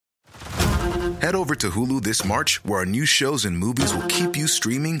Head over to Hulu this March, where our new shows and movies will keep you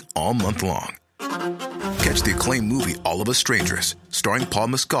streaming all month long. Catch the acclaimed movie All of Us Strangers, starring Paul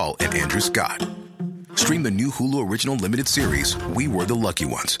Mescal and Andrew Scott. Stream the new Hulu original limited series We Were the Lucky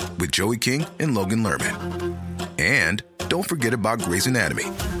Ones with Joey King and Logan Lerman. And don't forget about Grey's Anatomy.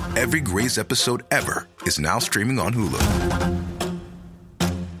 Every Grey's episode ever is now streaming on Hulu.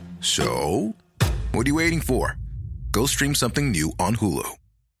 So, what are you waiting for? Go stream something new on Hulu.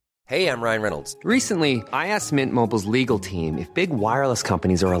 Hey, I'm Ryan Reynolds. Recently, I asked Mint Mobile's legal team if big wireless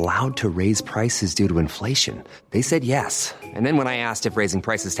companies are allowed to raise prices due to inflation. They said yes. And then when I asked if raising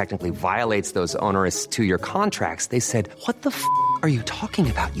prices technically violates those onerous two-year contracts, they said, "What the f*** are you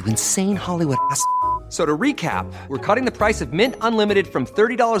talking about, you insane Hollywood ass?" So to recap, we're cutting the price of Mint Unlimited from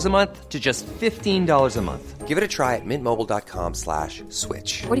 $30 a month to just $15 a month. Give it a try at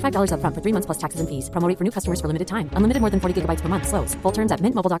mintmobile.com/switch. $45 up front for 3 months plus taxes and fees. Promo rate for new customers for limited time. Unlimited more than 40 gigabytes per month. Slows full terms at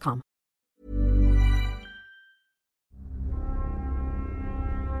mintmobile.com.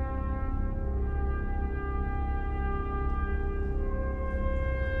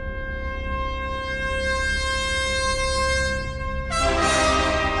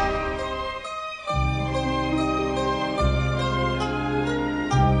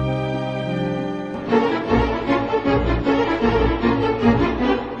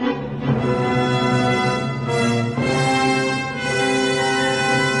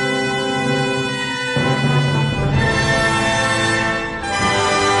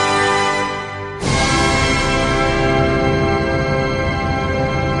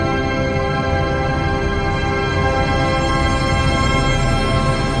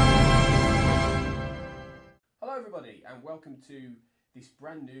 To this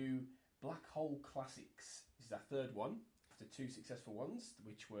brand new Black Hole Classics. This is our third one after two successful ones,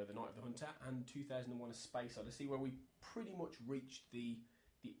 which were The Night of the Hunter and 2001: A Space Odyssey, where we pretty much reached the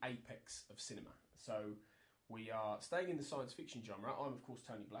apex of cinema. So we are staying in the science fiction genre. I'm of course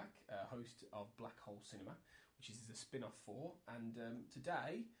Tony Black, host of Black Hole Cinema, which is the spin-off for, and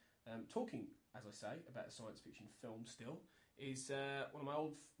today, talking, as I say, about a science fiction film still, is one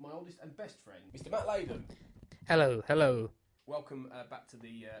of my oldest and best friends, Mr. Matt Latham. Hello. Welcome back to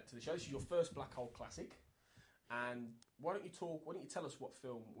the show. This is your first Black Hole Classic, and why don't you tell us what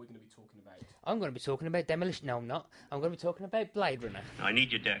film we're going to be talking about? I'm going to be talking about Demolition. No, I'm not. I'm going to be talking about Blade Runner. I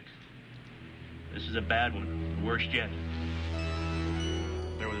need your deck. This is a bad one. The worst yet.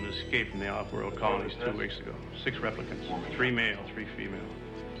 There was an escape from the off-world colonies 2 weeks ago. 6 replicants. 3 male, 3 female.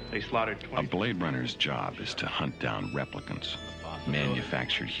 They slaughtered 20... A Blade Runner's job is to hunt down replicants.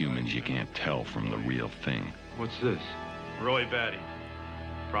 Manufactured humans you can't tell from the real thing. What's this? Roy Batty.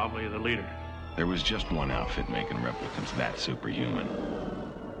 Probably the leader. There was just one outfit making replicants that superhuman.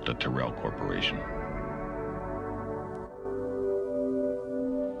 The Tyrell Corporation.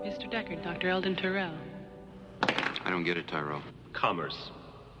 Mr. Deckard, Dr. Eldon Tyrell. I don't get it, Tyrell. Commerce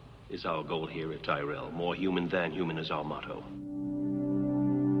is our goal here at Tyrell. More human than human is our motto.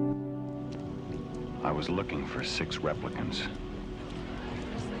 I was looking for 6 replicants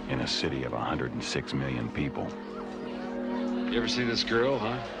in a city of 106 million people. You ever see this girl,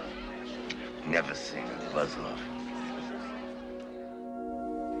 huh? Never seen a Buzzlove.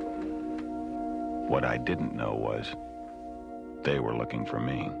 What I didn't know was they were looking for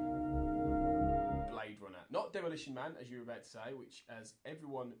me. Blade Runner. Not Demolition Man, as you were about to say, which, as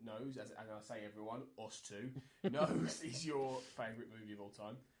everyone knows, as I say everyone, us two, knows is your favourite movie of all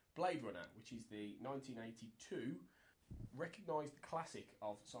time. Blade Runner, which is the 1982 recognised classic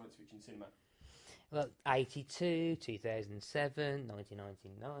of science fiction cinema. Well, 82, 2007,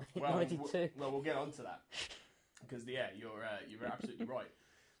 1999, 92. Well, we'll get on to that. Because, yeah, you're absolutely right.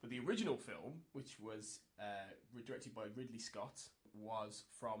 But the original film, which was directed by Ridley Scott, was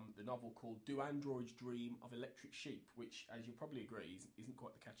from the novel called Do Androids Dream of Electric Sheep, which, as you'll probably agree, isn't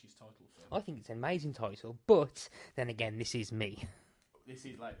quite the catchiest title of film. I think it's an amazing title, but then again, this is me. This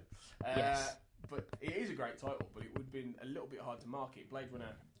is later. Yes. But it is a great title, but it would have been a little bit hard to market. Blade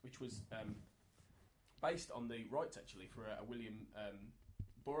Runner, which was based on the rights, actually, for a William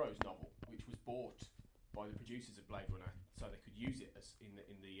Burroughs novel, which was bought by the producers of Blade Runner, so they could use it as in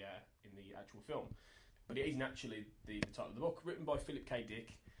the actual film. But it isn't actually the title of the book. Written by Philip K.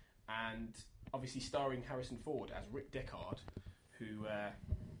 Dick, and obviously starring Harrison Ford as Rick Deckard, who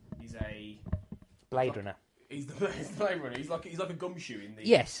is a Blade Runner. He's the Blade Runner. He's like a gumshoe in the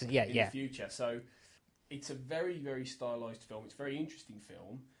the future. So it's a very, very stylised film. It's a very interesting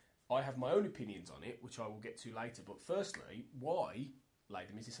film. I have my own opinions on it, which I will get to later. But firstly, why,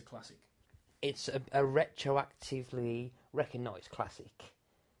 Latham, is this a classic? It's a retroactively recognised classic.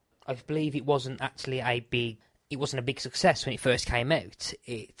 I believe it wasn't a big success when it first came out.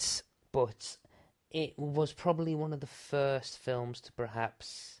 It but it was probably one of the first films to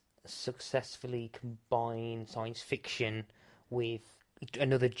perhaps successfully combine science fiction with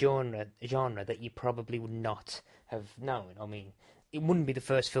another genre that you probably would not have known. I mean, it wouldn't be the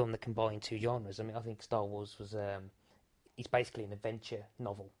first film that combined two genres. I mean, I think Star Wars was it's basically an adventure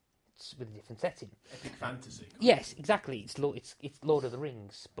novel with a different setting. Epic fantasy. Yes, exactly. It's Lord of the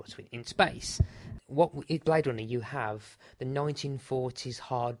Rings, but in space. In Blade Runner, you have the 1940s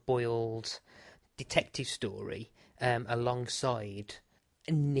hard-boiled detective story alongside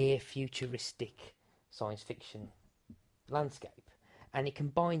a near-futuristic science fiction landscape, and it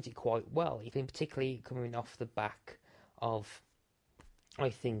combines it quite well. Even particularly coming off the back of, I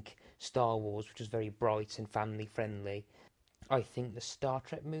think, Star Wars, which was very bright and family-friendly. I think the Star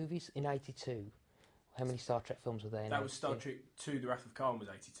Trek movies in '82. How many Star Trek films were there? That was Star Trek 2: The Wrath of Khan was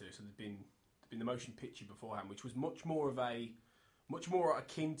 '82, so there'd been the motion picture beforehand, which was much more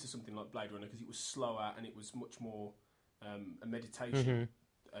akin to something like Blade Runner because it was slower and it was much more a meditation.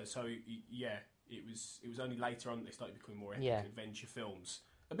 It was only later on that they started becoming more epic adventure films.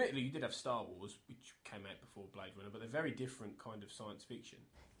 Admittedly, you did have Star Wars, which came out before Blade Runner, but they're very different kind of science fiction.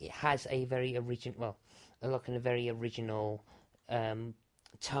 It has a very original,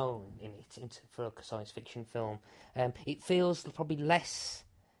 tone in it for a science fiction film. It feels probably less.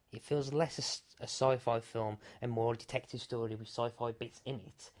 It feels less a sci-fi film and more a detective story with sci-fi bits in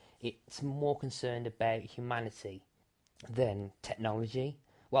it. It's more concerned about humanity than technology.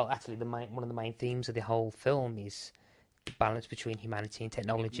 Well, actually, one of the main themes of the whole film is the balance between humanity and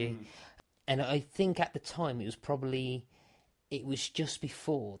technology. And I think at the time it was just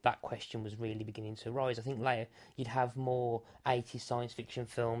before that question was really beginning to arise. I think later you'd have more 80s science fiction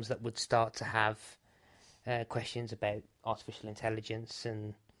films that would start to have questions about artificial intelligence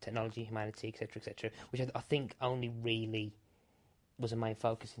and technology, humanity, etc., which I think only really was a main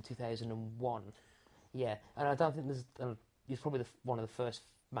focus in 2001. Yeah, and I don't think it's probably one of the first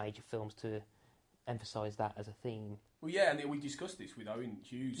major films to emphasise that as a theme. Well, yeah, and we discussed this with Owen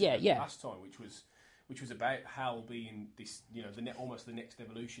Hughes last time, which was about HAL being this, almost the next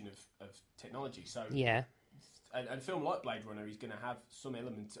evolution of technology. So yeah, and a film like Blade Runner is going to have some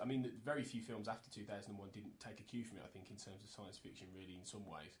element. I mean, very few films after 2001 didn't take a cue from it. I think in terms of science fiction, really, in some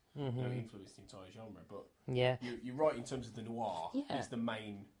ways, influenced the entire genre. But yeah, you're right in terms of the noir is the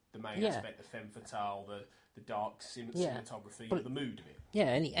main aspect, the femme fatale, the dark cinematography, the mood of it. Yeah,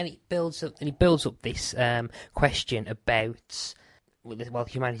 and it builds up this question about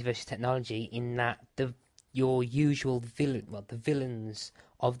humanity versus technology, in that your usual the villains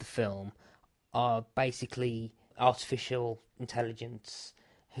of the film are basically artificial intelligence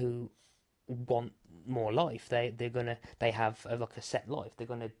who want more life. They have a set life. They're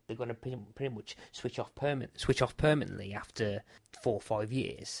gonna pretty much switch off permanently after 4 or 5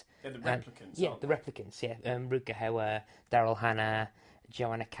 years. They're the replicants. The replicants. Yeah, Rutger Hauer, Daryl Hannah,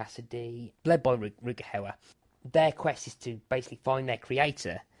 Joanna Cassidy, led by Rutger Hauer. Their quest is to basically find their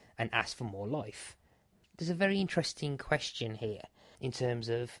creator and ask for more life. There's a very interesting question here in terms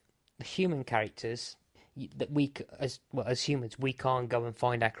of the human characters. That we, as humans, we can't go and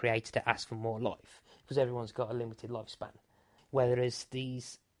find our creator to ask for more life because everyone's got a limited lifespan. Whereas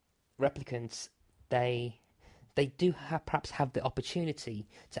these replicants, they do perhaps have the opportunity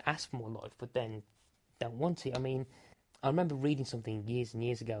to ask for more life, but then don't want to. I mean, I remember reading something years and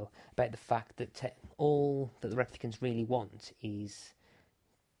years ago about the fact that all that the replicants really want is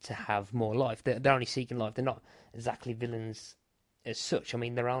to have more life. They're only seeking life. They're not exactly villains as such. I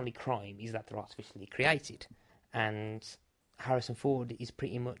mean, their only crime is that they're artificially created. And Harrison Ford is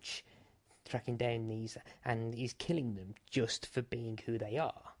pretty much tracking down these and is killing them just for being who they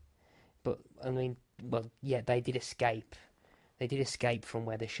are. But, I mean, they did escape. They did escape from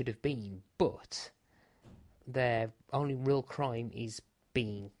where they should have been, but their only real crime is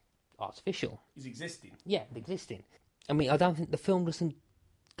being artificial. Is existing. Yeah, existing. I mean, I don't think the film doesn't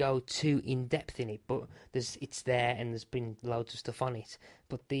go too in depth in it, but it's there and there's been loads of stuff on it.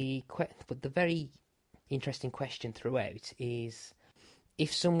 But the very interesting question throughout is,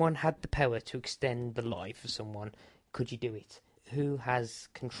 if someone had the power to extend the life of someone, could you do it? Who has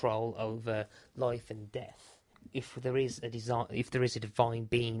control over life and death? If there is a divine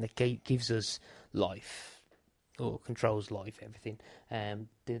being that gives us life or controls life, everything,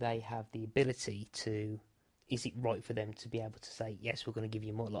 do they have the ability to? Is it right for them to be able to say, yes, we're going to give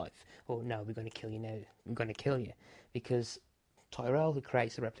you more life, or no, we're going to kill you now, we're going to kill you? Because Tyrell, who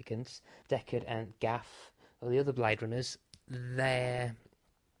creates the replicants, Deckard and Gaff, or the other Blade Runners, they're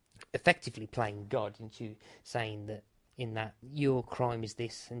effectively playing God into saying that your crime is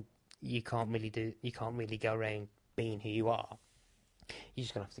this, and you can't really go around being who you are. you're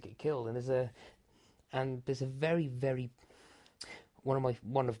just gonna have to get killed. And there's a very, very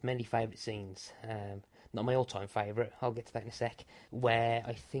one of many favourite scenes. Not my all-time favourite. I'll get to that in a sec. Where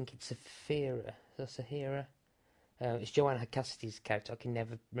I think it's Sahira. It's Joanna Cassidy's character. I can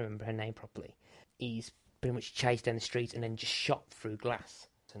never remember her name properly. He's pretty much chased down the street and then just shot through glass.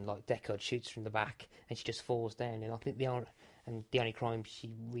 And like Deckard shoots from the back, and she just falls down. And I think the only crime she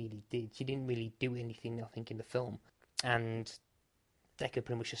didn't really do anything, I think, in the film. And Deckard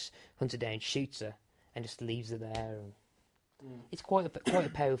pretty much just hunts her down, shoots her, and just leaves her there. And it's quite a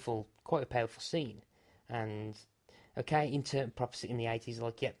powerful scene. And okay, perhaps in the 80s,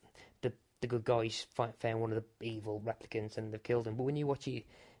 like, yep, the good guys found one of the evil replicants and they've killed him. But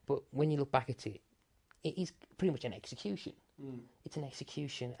when you look back at it, it is pretty much an execution. It's an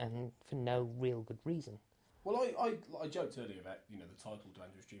execution, and for no real good reason. Well, I joked earlier about the title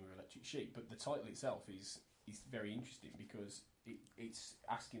Dangerous Dream of Electric Sheep, but the title itself is very interesting because it's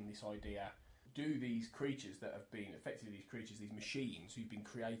asking this idea: do these creatures that have been effectively these machines who've been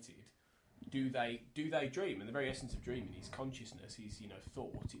created, do they dream? And the very essence of dreaming is consciousness, is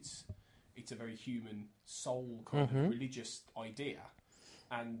thought. It's a very human soul kind of religious idea,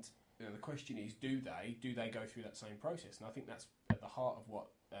 and the question is, do they go through that same process? And I think that's at the heart of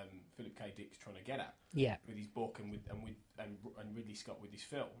what Philip K. Dick's trying to get at with his book and Ridley Scott with his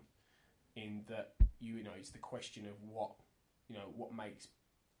film, in that it's the question of what makes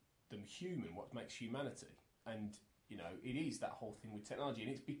them human, what makes humanity, and it is that whole thing with technology, and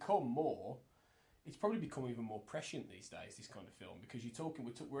it's probably become even more prescient these days, this kind of film, because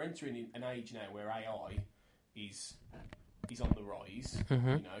we're entering an age now where AI is on the rise.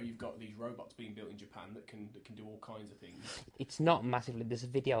 You've got these robots being built in Japan that can do all kinds of things. It's not massively. There's a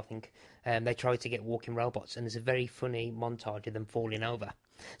video, I think, they tried to get walking robots, and there's a very funny montage of them falling over.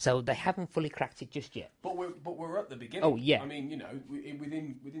 So they haven't fully cracked it just yet. But we're at the beginning. Oh yeah. I mean,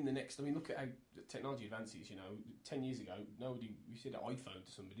 within the next. I mean, look at how technology advances. 10 years ago, you said an iPhone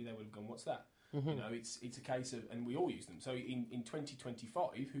to somebody, they would have gone, "What's that?" It's a case of, and we all use them. So in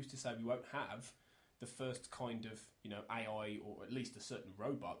 2025, who's to say we won't have the first kind of AI, or at least a certain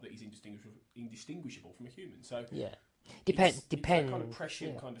robot that is indistinguishable from a human. So yeah, depends. Depends. Kind of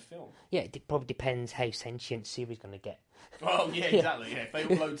prescient kind of film. Yeah, it probably depends how sentient Siri's going to get. Well, yeah, exactly. Yeah, if they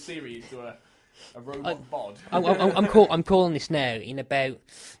upload Siri into a robot bod. I'm calling this now. In about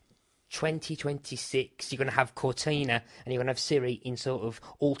 2026, you're going to have Cortina, and you're going to have Siri in sort of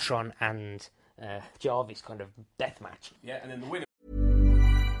Ultron and Jarvis kind of deathmatch. Yeah, and then the winner.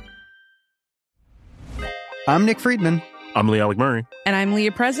 I'm Nick Friedman. I'm Lee Alec Murray. And I'm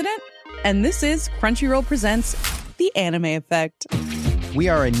Leah President. And this is Crunchyroll Presents The Anime Effect. We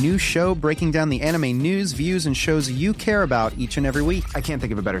are a new show breaking down the anime news, views, and shows you care about each and every week. I can't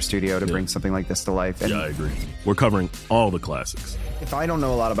think of a better studio to bring something like this to life. And I agree. We're covering all the classics. If I don't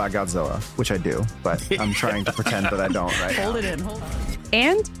know a lot about Godzilla, which I do, but I'm trying to pretend that I don't right now. Hold it in.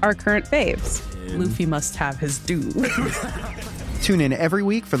 And our current faves. Luffy must have his due. Tune in every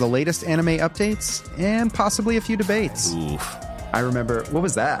week for the latest anime updates and possibly a few debates. Oof. I remember, what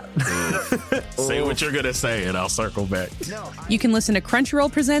was that? Say what you're going to say and I'll circle back. You can listen to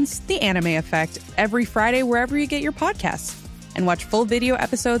Crunchyroll Presents The Anime Effect every Friday wherever you get your podcasts. And watch full video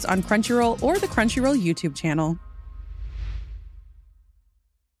episodes on Crunchyroll or the Crunchyroll YouTube channel.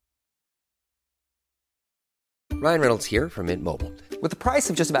 Ryan Reynolds here from Mint Mobile. With the price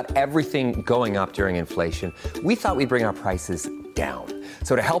of just about everything going up during inflation, we thought we'd bring our prices down.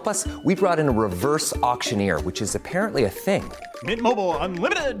 So to help us, we brought in a reverse auctioneer, which is apparently a thing. Mint Mobile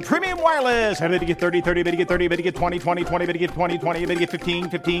Unlimited Premium Wireless. How to get 30, 30, bit to get 30, bit to get 20, 20, 20, bit to get 20, 20, bit to get 15,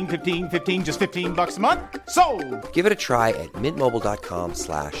 15, 15, 15, just $15 a month? Sold! Give it a try at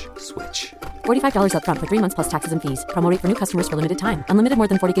mintmobile.com/switch. $45 up front for 3 months plus taxes and fees. Promo rate for new customers for limited time. Unlimited more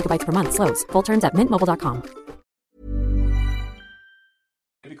than 40 gigabytes per month. Slows full terms at mintmobile.com.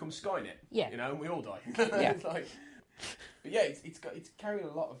 It becomes Skynet. Yeah. And we all die. Yeah. But yeah, it's carrying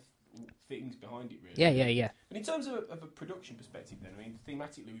a lot of things behind it, really. Yeah. And in terms of a production perspective, then, I mean,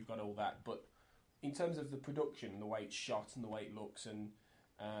 thematically we've got all that, but in terms of the production and the way it's shot and the way it looks and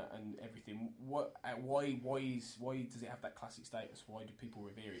everything, why does it have that classic status? Why do people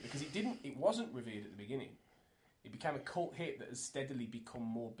revere it? Because it wasn't revered at the beginning. It became a cult hit that has steadily become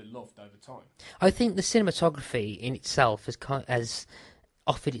more beloved over time. I think the cinematography in itself has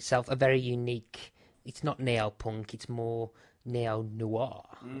offered itself a very unique. It's not neo-punk, it's more neo-noir.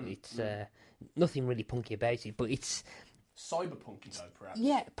 It's nothing really punky about it, but it's cyberpunky though, perhaps.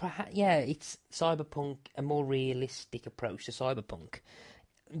 Yeah, it's cyberpunk, a more realistic approach to cyberpunk.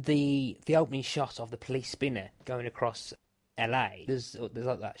 The opening shot of the police spinner going across LA. There's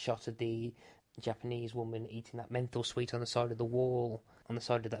like that shot of the Japanese woman eating that menthol sweet on the side of the wall, on the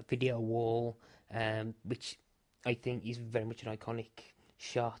side of that video wall, which I think is very much an iconic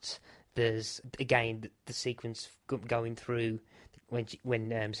shot. There's again the sequence going through when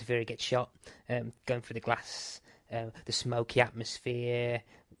Saphira gets shot, going through the glass, the smoky atmosphere,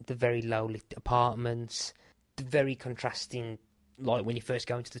 the very low lit apartments, the very contrasting light when you first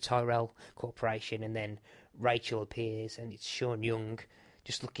go into the Tyrell Corporation, and then Rachel appears and it's Sean Young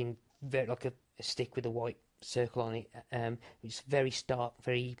just looking very like a stick with a white circle on it. It's very stark,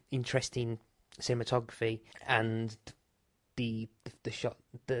 very interesting cinematography, and the shot.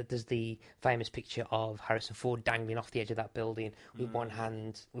 There's the famous picture of Harrison Ford dangling off the edge of that building with one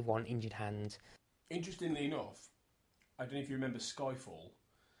hand, with one injured hand. Interestingly enough, I don't know if you remember Skyfall,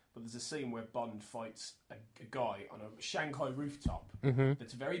 but there's a scene where Bond fights a guy on a Shanghai rooftop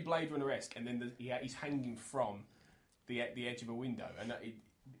that's very Blade Runner-esque, and then he's hanging from the edge of a window, and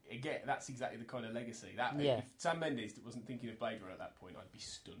again, that's exactly the kind of legacy. If Sam Mendes wasn't thinking of Blade Runner at that point, I'd be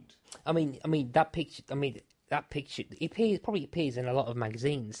stunned. I mean that picture. That picture probably appears in a lot of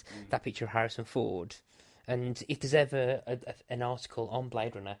magazines. That picture of Harrison Ford, and if there's ever an article on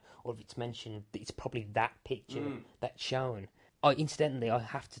Blade Runner, or if it's mentioned, it's probably that picture that's shown. Incidentally, I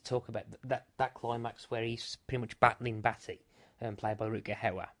have to talk about that climax where he's pretty much battling Batty, played by Rutger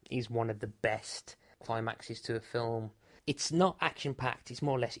Hauer, is one of the best climaxes to a film. It's not action-packed. It's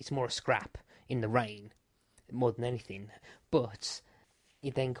more a scrap in the rain, more than anything. But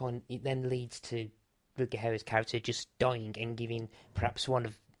it then leads to Rutger Hauer's character just dying and giving perhaps one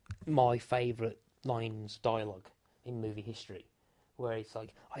of my favourite lines of dialogue in movie history, where it's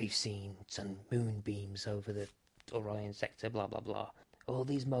like, "I've seen some moonbeams over the Orion sector, blah blah blah. All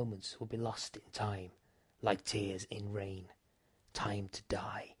these moments will be lost in time, like tears in rain. Time to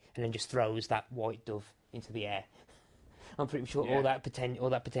die." And then just throws that white dove into the air. I'm pretty sure all that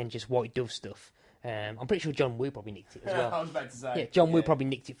pretentious white dove stuff. I'm pretty sure John Woo probably nicked it as well. I was about to say. Yeah, John Woo probably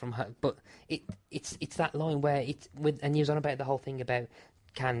nicked it from her. But it's that line where and he was on about the whole thing about,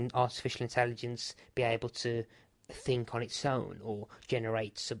 can artificial intelligence be able to think on its own or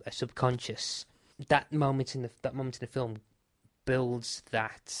generate a subconscious? That moment in the film builds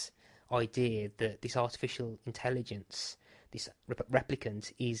that idea that this artificial intelligence, this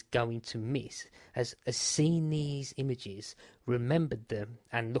replicant, is going to miss, has seen these images, remembered them,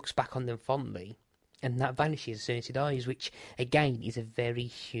 and looks back on them fondly, and that vanishes as soon as it dies, which again is a very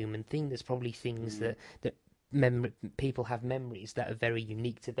human thing. There's probably things that people have memories that are very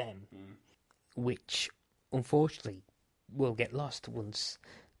unique to them, which unfortunately will get lost once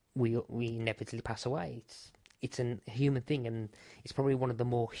we inevitably pass away. It's a human thing, and it's probably one of the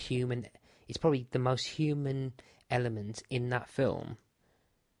more human. It's probably the most human element in that film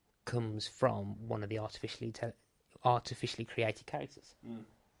comes from one of the artificially created characters,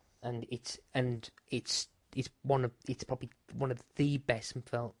 and it's probably one of the best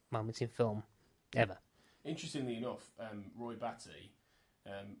moments in film ever. Interestingly enough, Roy Batty,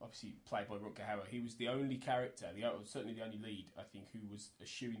 obviously played by Rutger Hauer, he was the only character, certainly the only lead, I think, who was a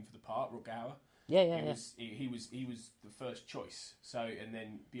shoo-in for the part. Rutger Hauer. He was the first choice. So, and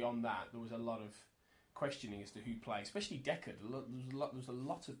then beyond that, there was a lot of questioning as to who played, especially Deckard. There was a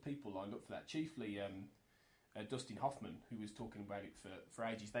lot of people lined up for that. Chiefly Dustin Hoffman, who was talking about it for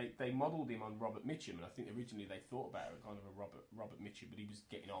ages. They modelled him on Robert Mitchum, and I think originally they thought about it kind of a Robert Mitchum, but he was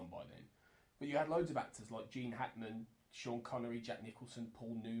getting on by then. But you had loads of actors like Gene Hackman, Sean Connery, Jack Nicholson,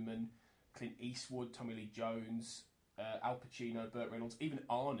 Paul Newman, Clint Eastwood, Tommy Lee Jones, Al Pacino, Burt Reynolds, even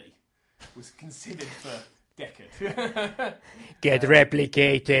Arnie was considered for Deckard. Get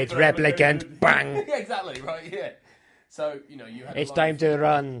replicated, replicant, bang! Yeah, exactly, right, yeah. So, you had... It's time to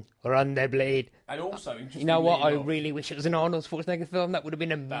run the blade. And also, you know what, I really wish it was an Arnold Schwarzenegger film. That would have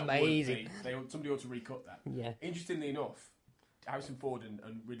been amazing. Somebody ought to recut that. Yeah. Interestingly enough, Harrison Ford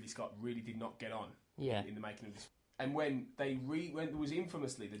and Ridley Scott really did not get on in the making of this. And when there was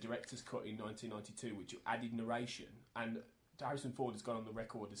infamously the director's cut in 1992, which added narration, and Harrison Ford has gone on the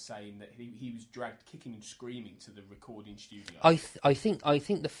record as saying that he was dragged kicking and screaming to the recording studio. I think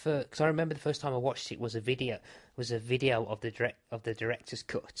the first, because I remember the first time I watched it was a video of the director's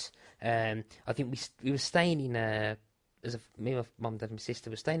cut. I think we were staying in me, my mum, dad, and my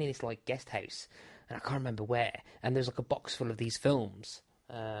sister were staying in this like guest house, and I can't remember where. And there's like a box full of these films,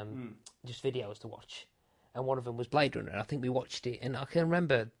 just videos to watch, and one of them was Blade Runner. And I think we watched it, and I can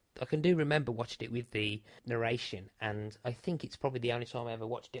remember watching it with the narration, and I think it's probably the only time I ever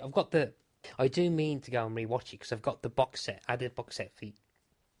watched it. I do mean to go and rewatch it because I've got the box set. I did a box set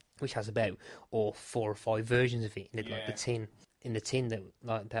which has about 4 or 5 versions of it in the tin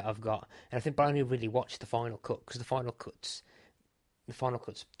that I've got, and I think I only really watched the final cut because the final cut's the Final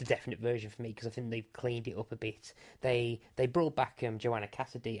Cut's the definite version for me, because I think they've cleaned it up a bit. They brought back Joanna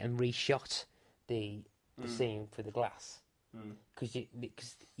Cassidy and reshot the scene through the glass, because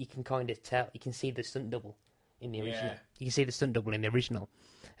you can kind of tell, you can see the stunt double in the original. You can see the stunt double in the original,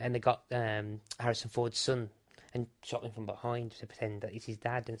 and they got Harrison Ford's son and shot him from behind to pretend that it's his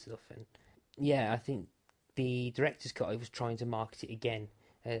dad and stuff. And yeah, I think the director's cut was trying to market it again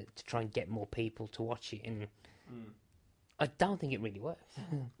to try and get more people to watch it, and I don't think it really worked.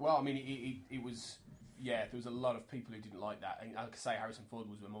 Well, I mean, it was, there was a lot of people who didn't like that, and like I say, Harrison Ford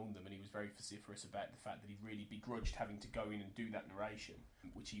was among them, and he was very vociferous about the fact that he really begrudged having to go in and do that narration,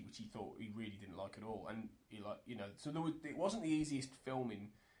 which he thought he really didn't like at all. And so it wasn't the easiest filming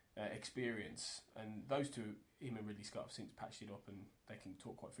experience, and those two, him and Ridley Scott, have since patched it up, and they can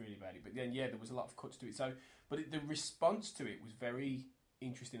talk quite freely about it. But then, there was a lot of cuts to it. So, the response to it was very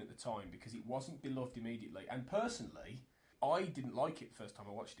interesting at the time, because it wasn't beloved immediately. And personally, I didn't like it the first time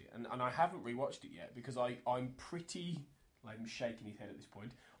I watched it, and I haven't rewatched it yet, because I'm pretty... I'm shaking his head at this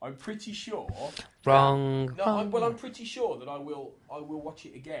point. I'm pretty sure... Wrong. I'm pretty sure that I will watch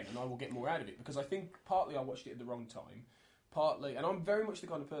it again, and I will get more out of it, because I think partly I watched it at the wrong time, partly... And I'm very much the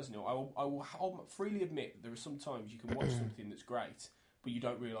kind of person who I will freely admit that there are some times you can watch something that's great, but you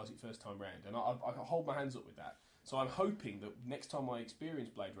don't realise it first time round, and I hold my hands up with that. So I'm hoping that next time I experience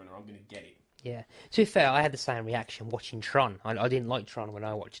Blade Runner, I'm going to get it. Yeah. To be fair, I had the same reaction watching Tron. I didn't like Tron when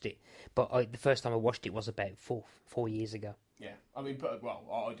I watched it, but the first time I watched it was about 4 years ago. Yeah, I mean,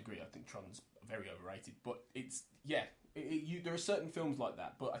 I'd agree. I think Tron's very overrated, but it's there are certain films like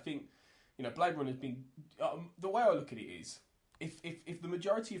that. But I think Blade Runner's been the way I look at it is, if the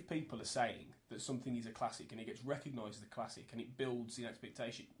majority of people are saying that something is a classic and it gets recognised as a classic and it builds in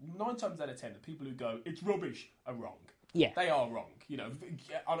expectation, 9 times out of 10, the people who go it's rubbish are wrong. Yeah, they are wrong.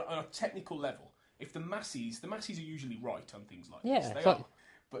 On a technical level, if the masses are usually right on things like this. They are.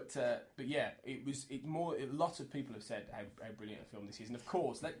 But lots of people have said how brilliant a film this is, and of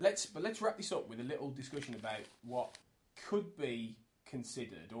course, let's wrap this up with a little discussion about what could be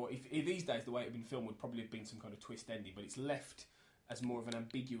considered, or if these days the way it had been filmed would probably have been some kind of twist ending, but it's left as more of an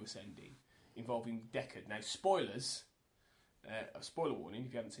ambiguous ending involving Deckard. Now, spoilers, a spoiler warning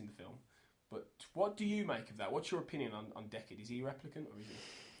if you haven't seen the film. But what do you make of that? What's your opinion on Deckard? Is he a replicant, or is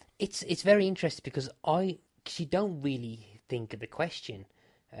he? It's very interesting, because you don't really think of the question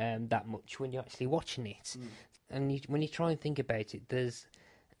that much when you're actually watching it, and when you try and think about it,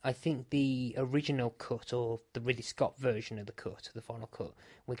 I think the original cut, or the Ridley Scott version of the cut, the final cut,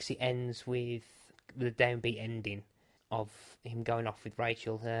 because it ends with the downbeat ending of him going off with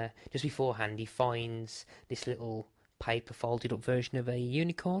Rachel. Just beforehand, he finds this little paper folded up version of a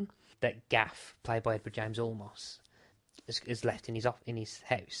unicorn that Gaff, played by Edward James Olmos, has left in his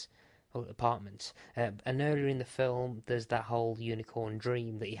house or apartment. And earlier in the film, there's that whole unicorn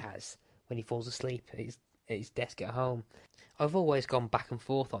dream that he has when he falls asleep at his desk at home. I've always gone back and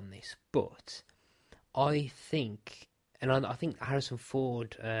forth on this, but I think, and I think Harrison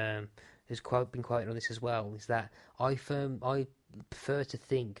Ford has been quoted on this as well, is that I prefer to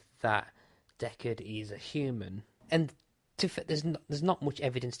think that Deckard is a human, and there's not much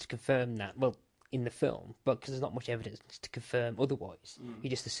evidence to confirm that. Well, in the film, but because there's not much evidence to confirm otherwise,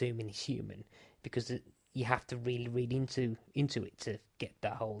 you're just assuming he's human, because you have to really read into it to get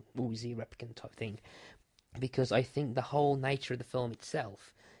that whole is he a replicant type thing. Because I think the whole nature of the film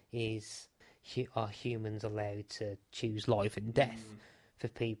itself is, are humans allowed to choose life and death for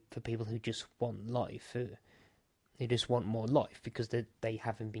people who just want life, who just want more life because they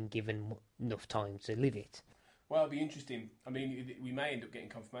haven't been given enough time to live it. Well, it'll be interesting. I mean, we may end up getting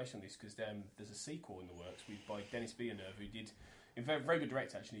confirmation on this, because there's a sequel in the works by Denis Villeneuve, who did, a very, very good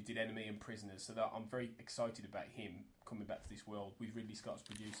director actually, did Enemy and Prisoners, so that I'm very excited about him coming back to this world with Ridley Scott as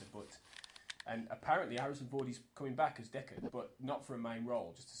producer. And apparently Harrison Ford is coming back as Deckard, but not for a main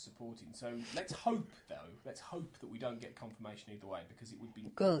role, just as supporting. So let's hope that we don't get confirmation either way, because it would be...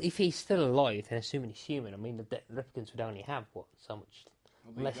 Well, if he's still alive, then assuming he's human, I mean, the replicants would only have, so much...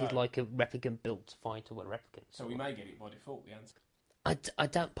 Well, unless he's like a replicant built to fight a replicant. So we may get it by default, the answer. I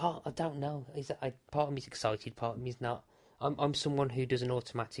don't know. Part of me's excited, part of me's not. I'm someone who does an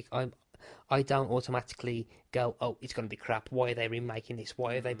automatic... I don't automatically go, oh, it's going to be crap. Why are they remaking this?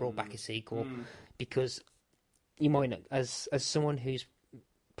 Why have they brought back a sequel? Because you might not, as someone who's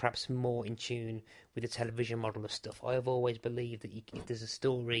perhaps more in tune with the television model of stuff, I have always believed that if there's a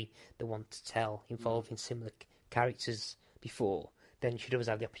story they want to tell involving similar characters before, then you should always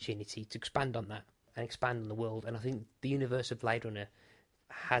have the opportunity to expand on that and expand on the world. And I think the universe of Blade Runner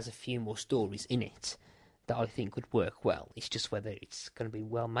has a few more stories in it that I think would work well. It's just whether it's going to be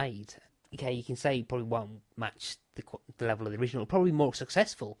well made. okay, you can say it probably won't match the level of the original. Probably more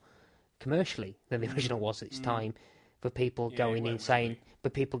successful commercially than the original was at its time. For people going in saying,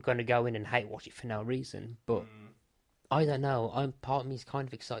 but people are going to go in and hate watch it for no reason. But I don't know. Part of me is kind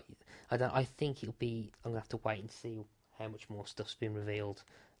of excited. I think it'll be. I'm gonna have to wait and see how much more stuff's been revealed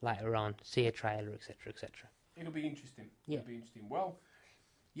later on. See a trailer, etc., etc. It'll be interesting. Yeah. It'll be interesting. Well,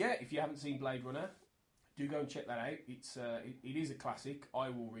 yeah. If you haven't seen Blade Runner, do go and check that out. It's it is a classic. I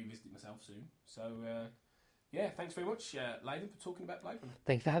will revisit it myself soon. So yeah, thanks very much, Layden, for talking about Blade Runner.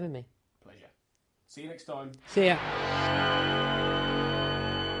 Thank you for having me. Pleasure. See you next time. See ya.